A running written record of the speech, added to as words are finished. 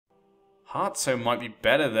Hearthstone might be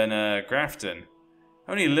better than Grafton.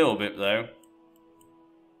 Only a little bit, though.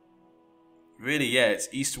 Really, yeah, it's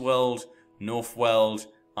Eastworld, Northworld,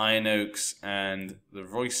 Iron Oaks, and the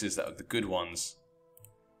Royces that are the good ones.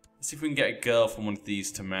 Let's see if we can get a girl from one of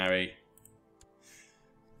these to marry.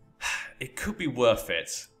 It could be worth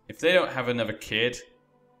it. If they don't have another kid.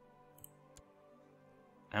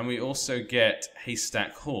 And we also get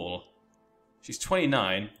Haystack Hall. She's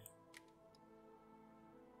 29.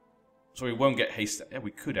 So we won't get Haystack. Yeah,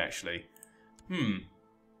 we could actually.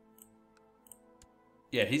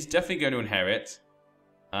 Yeah, he's definitely going to inherit.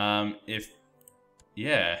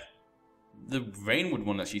 Yeah. The Rainwood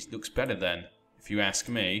one actually looks better then, if you ask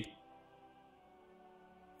me.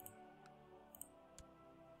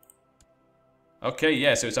 Okay,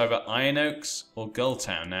 yeah, so it's either Iron Oaks or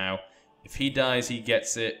Gulltown now. If he dies, he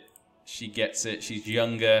gets it. She gets it. She's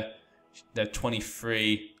younger. They're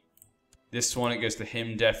 23. This one, it goes to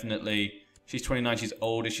him, definitely. She's 29. She's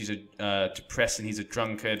older. She's depressed and he's a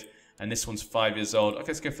drunkard. And this one's 5 years old. Okay,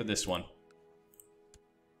 let's go for this one.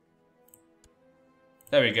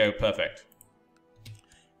 There we go. Perfect.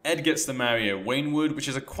 Ed gets to marry a Waynwood, which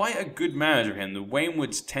is quite a good marriage of him. The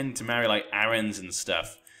Waynwoods tend to marry like Aarons and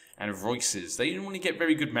stuff. And Royces. They didn't want to get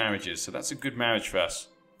very good marriages. So that's a good marriage for us.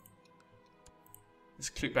 Let's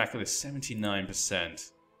click back at this.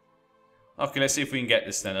 79%. Okay, let's see if we can get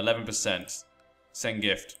this then. 11%. Send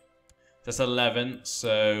gift. That's 11,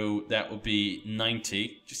 so that would be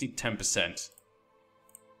 90. Just need 10%.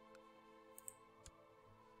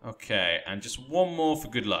 Okay, and just one more for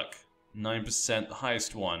good luck. 9%, the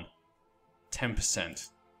highest one. 10%.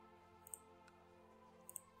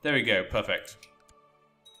 There we go, perfect.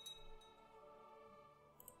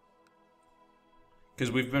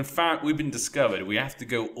 Because we've been discovered. We have to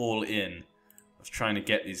go all in of trying to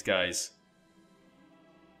get these guys.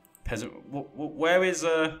 Peasant. Where is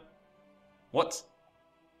what?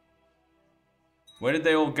 Where did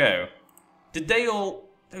they all go? Did they all?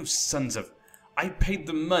 Those sons of! I paid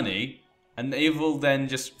them money, and they've all then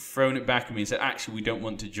just thrown it back at me and said, "Actually, we don't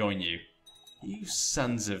want to join you." You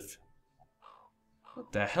sons of!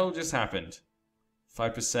 What the hell just happened?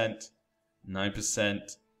 5%,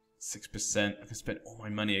 9%. 6%. I can spend all my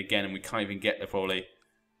money again and we can't even get there probably.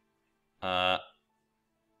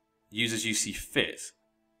 Use as you see fit.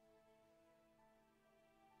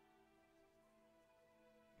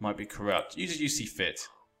 Might be corrupt. Use as you see fit.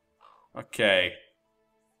 Okay.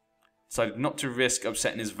 Decided not to risk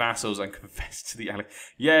upsetting his vassals and confessed to the ally.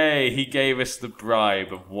 Yay! He gave us the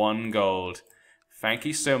bribe of 1 gold. Thank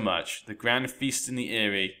you so much. The grand feast in the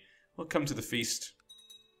Eyrie. We'll come to the feast.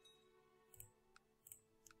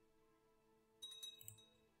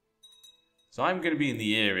 So I'm going to be in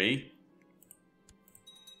the Eyrie.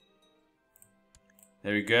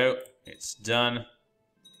 There we go. It's done.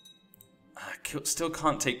 I still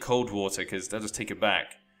can't take cold water because they'll just take it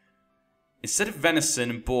back. Instead of venison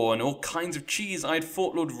and boar and all kinds of cheese I had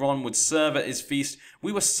thought Lord Ron would serve at his feast,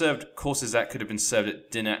 we were served courses that could have been served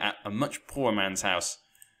at dinner at a much poorer man's house.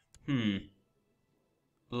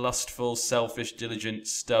 Lustful, selfish, diligent,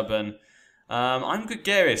 stubborn. I'm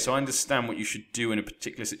gregarious, so I understand what you should do in a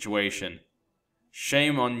particular situation.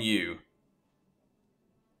 Shame on you.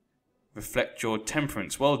 Reflect your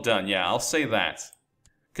temperance. Well done, yeah, I'll say that.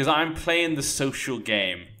 Because I'm playing the social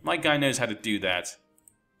game. My guy knows how to do that.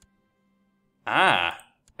 Ah,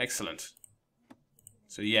 excellent.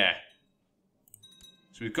 So yeah.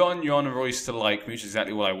 So we've gotten Jon and Royce to like me, which is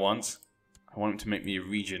exactly what I want. I want him to make me a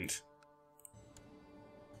regent.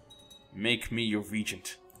 Make me your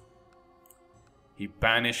regent. He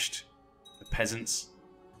banished the peasants.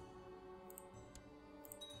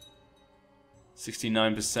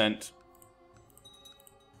 69%.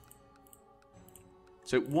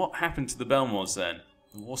 So what happened to the Belmores then?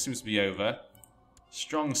 The war seems to be over.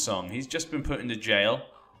 Strong Song. He's just been put into jail.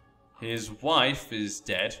 His wife is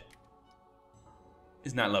dead.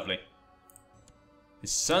 Isn't that lovely?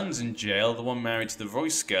 His son's in jail, the one married to the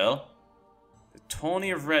Royce girl. The Tawny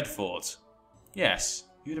of Redfort. Yes,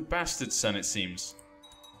 you had a bastard son, it seems.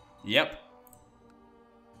 Yep.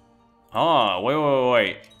 Ah,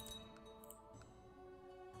 wait.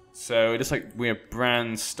 So it looks like we're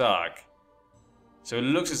Bran Stark. So it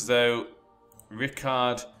looks as though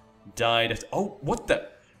Rickard died after... Oh, what the...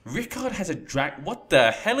 Rickard has a drag... What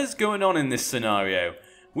the hell is going on in this scenario?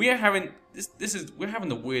 We are having... We're having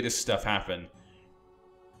the weirdest stuff happen.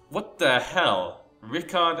 What the hell?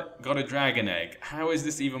 Rickard got a dragon egg. How is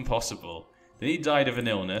this even possible? Then he died of an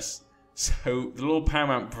illness. So the Lord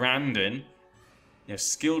Paramount Brandon... You know,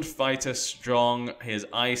 skilled fighter, strong. He has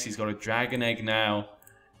ice. He's got a dragon egg now.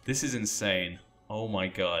 This is insane. Oh my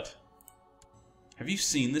god. Have you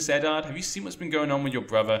seen this, Eddard? Have you seen what's been going on with your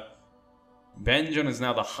brother? Benjon is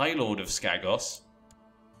now the High Lord of Skagos.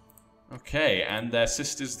 Okay, and their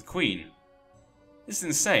sister's the Queen. This is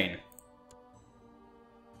insane.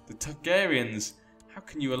 The Targaryens, how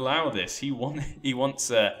can you allow this? He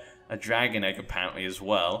wants a dragon egg apparently as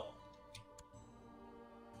well.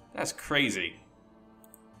 That's crazy.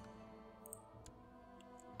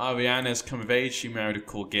 Arianna's come of age. She married a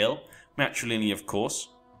Corgil. Matrilineal, of course.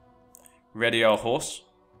 Ready our horse.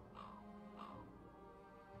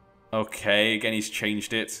 Okay, again he's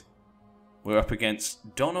changed it. We're up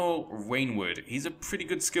against Donald Rainwood. He's a pretty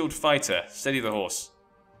good skilled fighter. Steady the horse.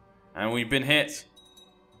 And we've been hit.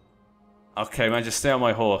 Okay, man, just stay on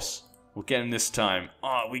my horse. We'll get him this time.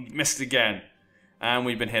 Oh, we missed again. And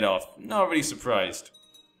we've been hit off. Not really surprised.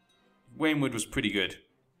 Rainwood was pretty good.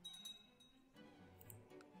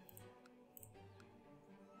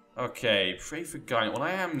 Okay, pray for guidance. Well,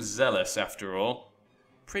 I am zealous after all.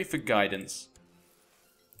 Pray for guidance.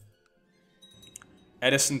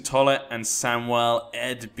 Eddison Tollett and Samwell.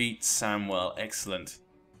 Ed beats Samwell. Excellent.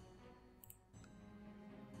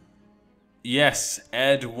 Yes,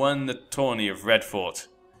 Ed won the tourney of Redfort.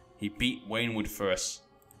 He beat Waynwood for us.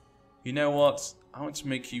 You know what? I want to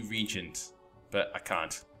make you regent, but I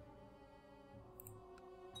can't.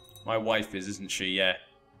 My wife is, isn't she? Yeah.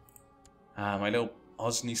 My little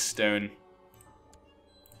Osney Stone.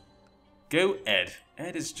 Go Ed.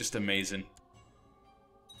 Ed is just amazing.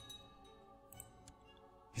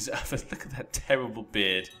 Look at that terrible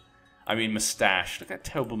beard. I mean moustache. Look at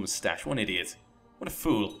that terrible moustache. What an idiot. What a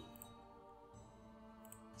fool.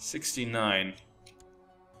 69.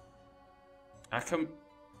 How come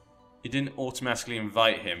you didn't automatically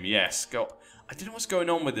invite him? Yes. Go. I don't know what's going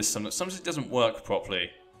on with this sometimes. Sometimes it doesn't work properly.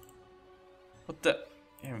 What the...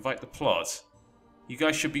 Yeah, invite the plot. You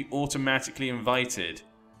guys should be automatically invited.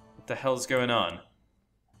 What the hell's going on?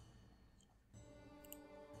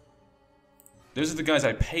 Those are the guys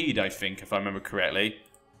I paid, I think, if I remember correctly.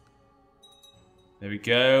 There we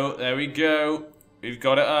go. There we go. We've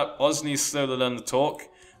got it up. Osney's slow to learn the talk.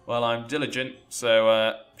 Well, I'm diligent,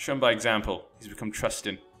 so show him by example. He's become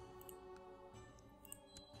trusting.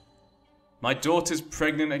 My daughter's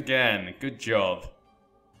pregnant again. Good job.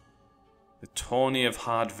 The tourney of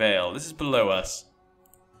Hard Vale. This is below us.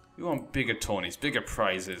 We want bigger tourneys, bigger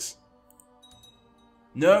prizes.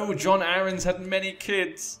 No, John Arryn's had many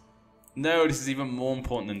kids. No, this is even more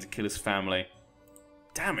important than to kill his family.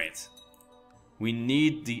 Damn it. We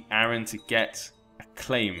need the Arryn to get a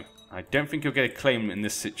claim. I don't think he'll get a claim in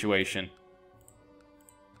this situation.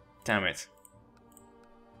 Damn it.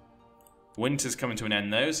 Winter's coming to an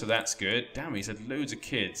end though, so that's good. Damn, he's had loads of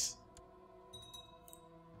kids.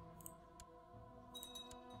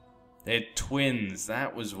 They had twins,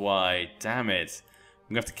 that was why. Damn it.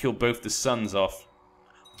 I'm going to have to kill both the sons off.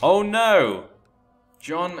 Oh no!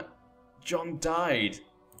 John died.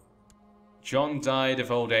 John died of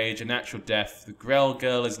old age, a natural death. The Grell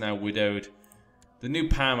girl is now widowed. The new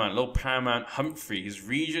Paramount, Lord Paramount Humphrey, his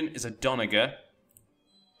regent is a Donegal.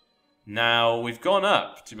 Now, we've gone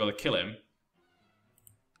up to be able to kill him.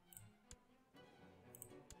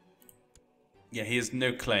 Yeah, he has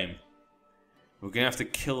no claim. We're going to have to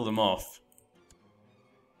kill them off.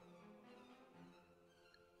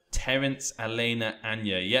 Terence, Elena,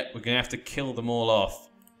 Anya. Yep, we're going to have to kill them all off.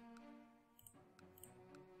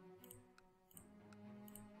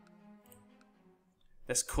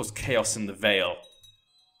 Let's cause chaos in the Vale.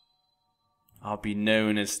 I'll be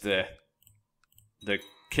known as the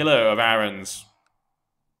killer of Arryns.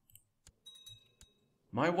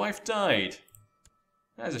 My wife died.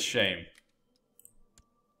 That's a shame.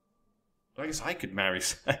 I guess I could marry.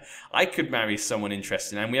 I could marry someone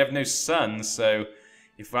interesting, and we have no sons. So,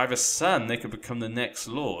 if I have a son, they could become the next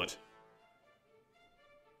lord.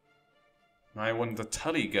 I want the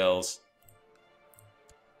Tully girls.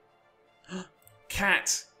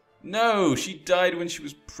 Cat! No, she died when she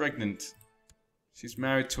was pregnant. She's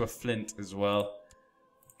married to a Flint as well.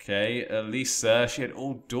 Okay, Lisa, she had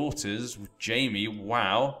all daughters with Jamie.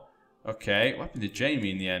 Wow. Okay, what happened to Jamie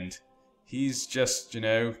in the end? He's just, you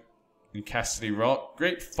know, in Cassidy Rock.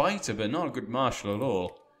 Great fighter, but not a good marshal at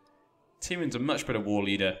all. Tyrion's a much better war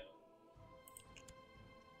leader.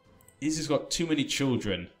 He's just got too many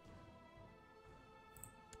children.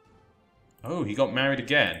 Oh, he got married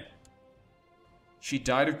again. She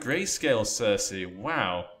died of grayscale, Cersei.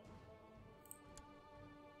 Wow.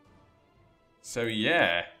 So,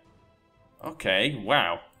 yeah. Okay,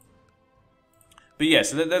 wow. But yeah,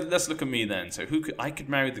 so let's look at me then. So I could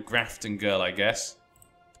marry the Grafton girl, I guess.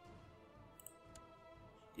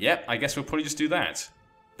 Yep, I guess we'll probably just do that.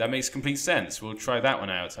 That makes complete sense. We'll try that one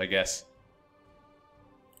out, I guess.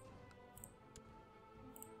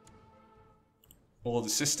 Or the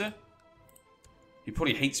sister? He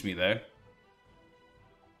probably hates me though.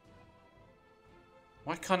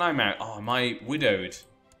 Why can't I marry? Oh, am I widowed?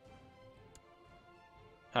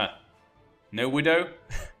 Huh. No widow?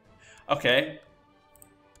 Okay.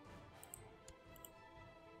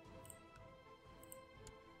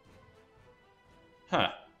 Huh.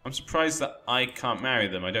 I'm surprised that I can't marry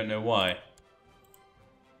them. I don't know why.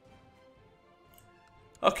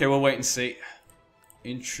 Okay, we'll wait and see.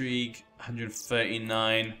 Intrigue,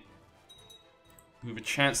 139. We have a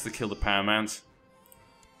chance to kill the Paramount.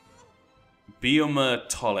 Eddison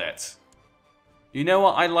Tollett. You know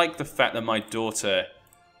what? I like the fact that my daughter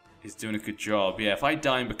is doing a good job. Yeah, if I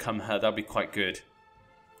die and become her, that'd be quite good.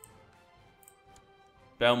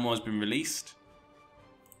 Belmore's been released.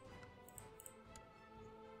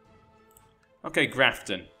 Okay,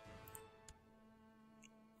 Grafton.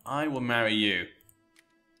 I will marry you.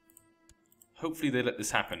 Hopefully they let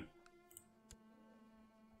this happen.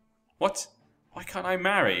 What? Why can't I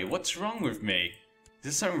marry? What's wrong with me? Is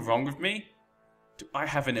there something wrong with me? Do I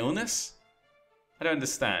have an illness? I don't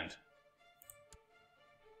understand.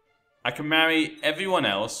 I can marry everyone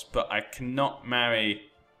else, but I cannot marry...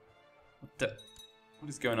 What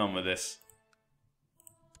is going on with this?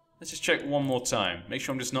 Let's just check one more time. Make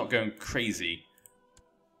sure I'm just not going crazy.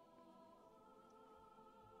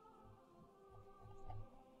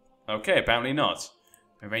 Okay, apparently not.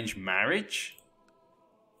 Arrange marriage?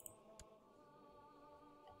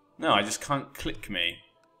 No, I just can't click me.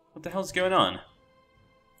 What the hell's going on?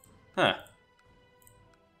 Huh.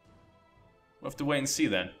 We'll have to wait and see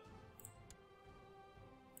then.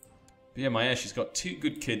 But yeah, my heir, she's got 2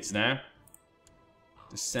 good kids now.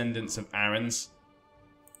 Descendants of Aarons.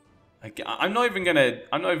 I'm not even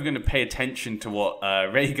gonna pay attention to what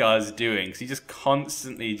Rhaegar's doing, because he just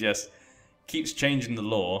constantly just keeps changing the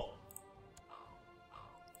law.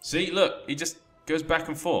 See, look, he just goes back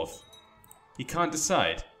and forth. He can't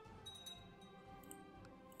decide.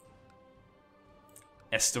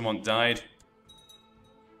 Estamont died.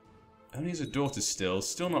 Only has a daughter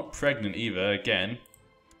still not pregnant either. Again,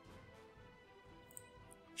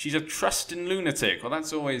 she's a trusting lunatic. Well,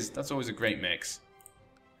 that's always a great mix.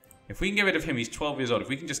 If we can get rid of him, he's 12 years old. If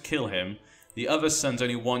we can just kill him, the other son's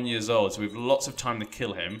only 1 year old, so we have lots of time to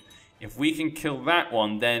kill him. If we can kill that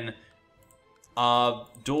one, then our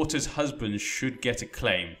daughter's husband should get a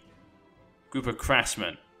claim. Group of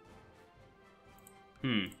craftsmen.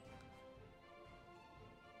 Okay,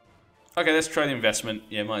 let's try the investment.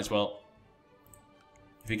 Yeah, might as well.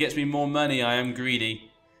 If he gets me more money, I am greedy.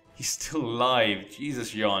 He's still alive.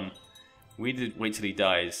 Jesus, Jon. We did wait till he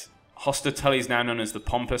dies. Hostatully is now known as the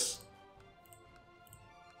Pompous.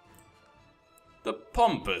 The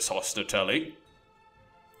Pompous Hostatully.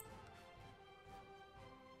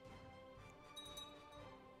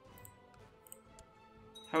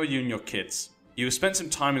 How are you and your kids? You have spent some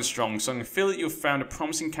time in Strongsong and feel that you have found a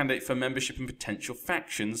promising candidate for membership in potential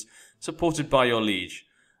factions supported by your liege.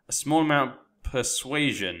 A small amount of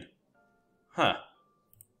persuasion. Huh.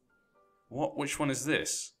 Which one is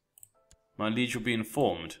this? My liege will be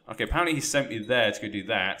informed. Okay, apparently he sent me there to go do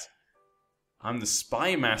that. I'm the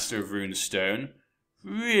spy master of Runestone.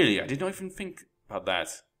 Really? I did not even think about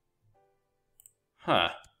that. Huh.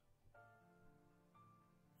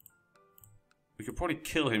 We could probably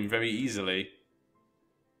kill him very easily.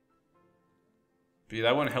 But yeah,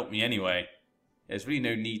 that won't help me anyway. There's really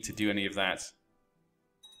no need to do any of that.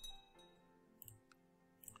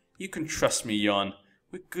 You can trust me, Jon.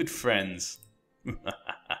 We're good friends.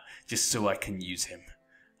 Just so I can use him.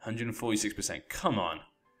 146%. Come on.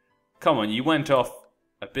 Come on, you went off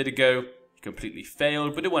a bit ago. You completely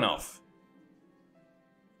failed, but it went off.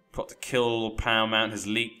 Plot to kill Paramount has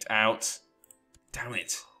leaked out. Damn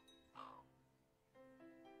it.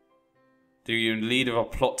 Do you lead of a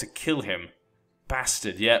plot to kill him?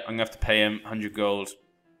 Bastard. Yep, I'm going to have to pay him 100 gold.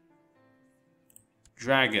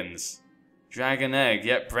 Dragons. Dragon egg.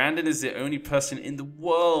 Yep, Brandon is the only person in the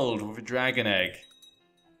world with a dragon egg.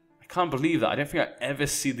 I can't believe that. I don't think I ever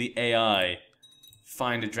see the AI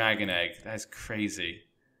find a dragon egg. That is crazy.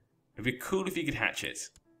 It'd be cool if you could hatch it.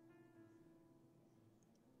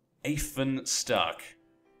 Aethan Stark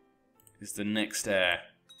is the next heir.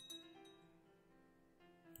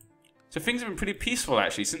 So things have been pretty peaceful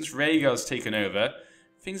actually. Since Rhaegar's taken over,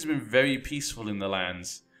 things have been very peaceful in the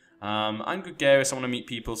lands. I'm gregarious, I want to meet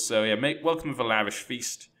people, so yeah, welcome with a lavish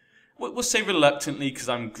feast. We'll say reluctantly because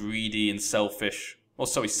I'm greedy and selfish. Well,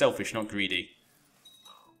 sorry, selfish, not greedy.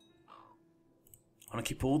 I want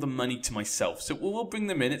to keep all the money to myself. So we'll bring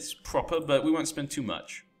them in, it's proper, but we won't spend too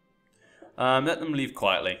much. Let them leave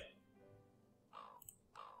quietly.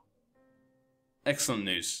 Excellent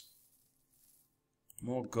news.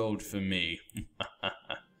 More gold for me.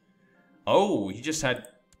 Oh, he just had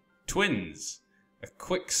twins. A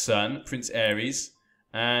quick son, Prince Ares,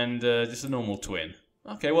 and just a normal twin.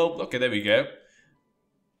 Okay, well, okay, there we go.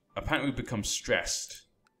 Apparently we've become stressed.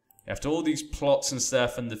 After all these plots and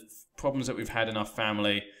stuff and the problems that we've had in our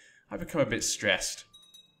family, I've become a bit stressed.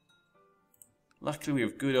 Luckily we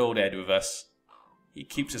have good old Ed with us. He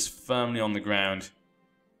keeps us firmly on the ground.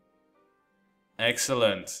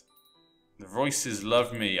 Excellent. The Royces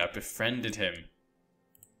love me. I befriended him.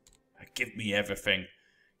 Give me everything.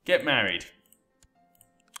 Get married.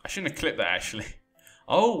 I shouldn't have clipped that, actually.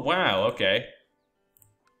 Oh, wow, okay.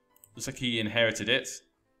 Looks like he inherited it.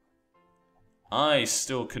 I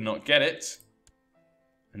still could not get it.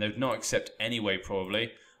 And they would not accept anyway,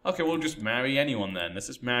 probably. Okay, we'll just marry anyone then. Let's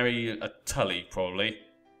just marry a Tully, probably.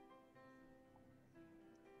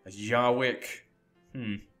 A Yarwick.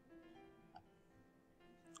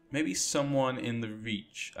 Maybe someone in the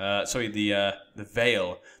Reach. Sorry, the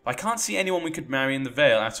Vale. But I can't see anyone we could marry in the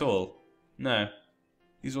Vale at all. No.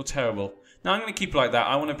 These are all terrible. Now, I'm going to keep it like that.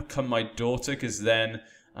 I want to become my daughter, because then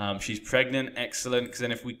she's pregnant. Excellent. Because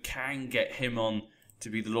then if we can get him on to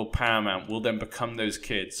be the Lord Paramount, we'll then become those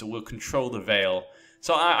kids. So we'll control the Vale.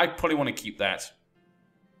 So I probably want to keep that.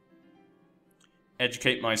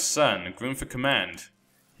 Educate my son. Groom for command.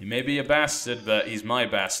 He may be a bastard, but he's my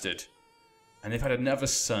bastard. And they've had another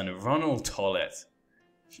son, Ronald Tollett.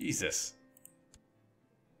 Jesus.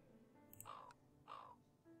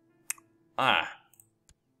 Ah.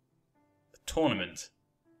 The tournament.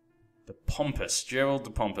 The Pompous. Gerald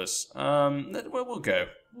the Pompous. Well, we'll go.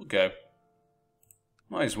 We'll go.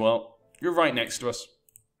 Might as well. You're right next to us.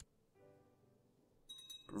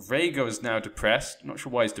 Rhaegar is now depressed. Not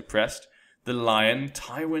sure why he's depressed. The Lion.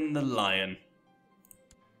 Tywin the Lion.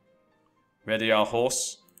 Ready our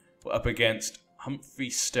horse. We're up against Humphrey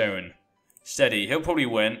Stone. Steady. He'll probably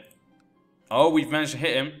win. Oh, we've managed to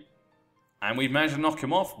hit him. And we've managed to knock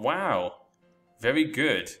him off. Wow. Very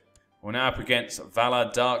good. We're now up against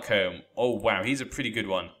Valar Darkholme. Oh, wow. He's a pretty good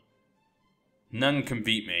one. None can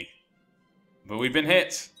beat me. But we've been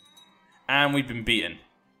hit. And we've been beaten.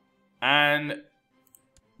 And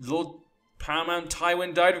Lord Paramount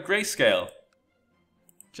Tywin died of grayscale.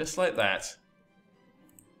 Just like that.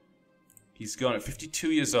 He's gone at 52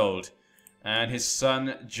 years old. And his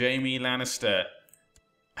son, Jaime Lannister.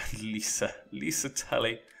 And Lisa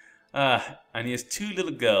Tully. And he has two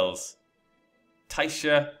little girls.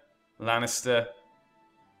 Tysha Lannister.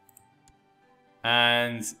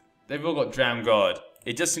 And they've all got Drowned God.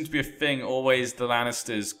 It just seems to be a thing. Always the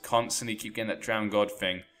Lannisters constantly keep getting that Drowned God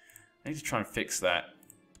thing. I need to try and fix that.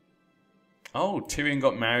 Oh, Tyrion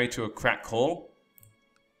got married to a crack whore.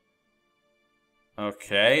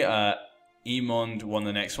 Okay, Aemond won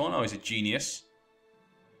the next one. Oh, he's a genius.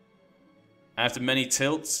 After many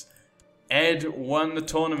tilts, Ed won the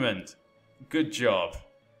tournament. Good job.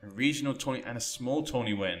 A regional tourney and a small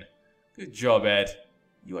tourney win. Good job, Ed.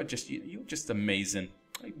 You're just amazing.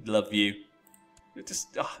 I love you. You're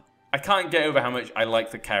just... Oh, I can't get over how much I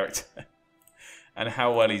like the character. And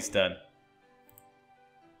how well he's done.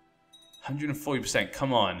 140%,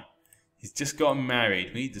 come on. He's just gotten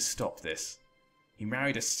married. We need to stop this. He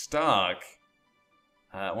married a Stark.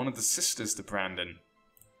 One of the sisters to Brandon.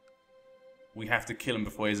 We have to kill him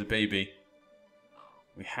before he has a baby.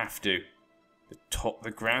 We have to.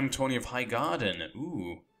 The Grand Tourney of Highgarden.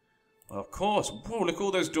 Ooh. Well, of course. Whoa, look at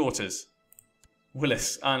all those daughters.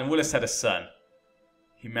 Willis. And Willis had a son.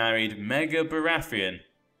 He married Mega Baratheon.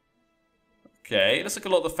 Okay, it looks like a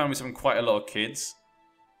lot of the families having quite a lot of kids.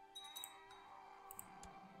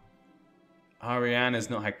 Arianne has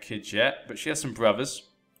not had kids yet, but she has some brothers.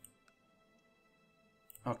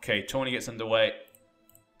 Okay, tourney gets underway.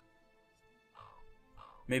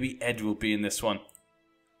 Maybe Ed will be in this one.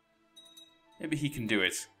 Maybe he can do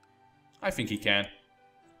it. I think he can.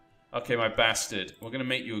 Okay, my bastard. We're going to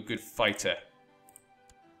make you a good fighter.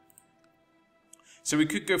 So we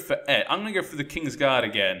could go for Ed. I'm going to go for the King's Guard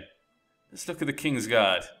again. Let's look at the King's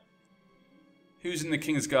Guard. Who's in the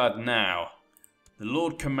King's Guard now? The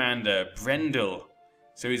Lord Commander, Brendel.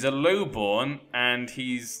 So he's a lowborn, and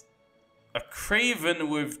he's a craven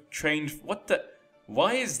with trained... What the...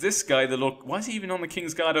 Why is this guy the Lord... Why is he even on the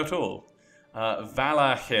King's Guard at all?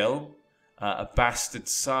 Valar Hill, a bastard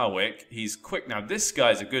Sarwick. He's quick. Now, this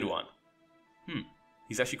guy's a good one.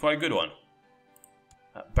 He's actually quite a good one.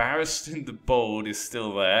 Barristan the Bold is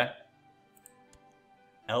still there.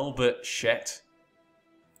 Elbert Shett.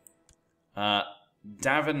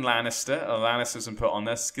 Davin Lannister. Lannister's been put on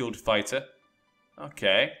there. Skilled fighter.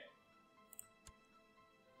 Okay.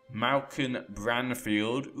 Malcolm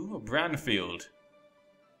Branfield. Ooh, a Branfield.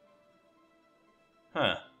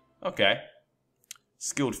 Huh. Okay.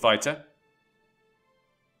 Skilled fighter.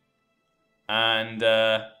 And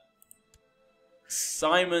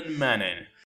Simon Manning.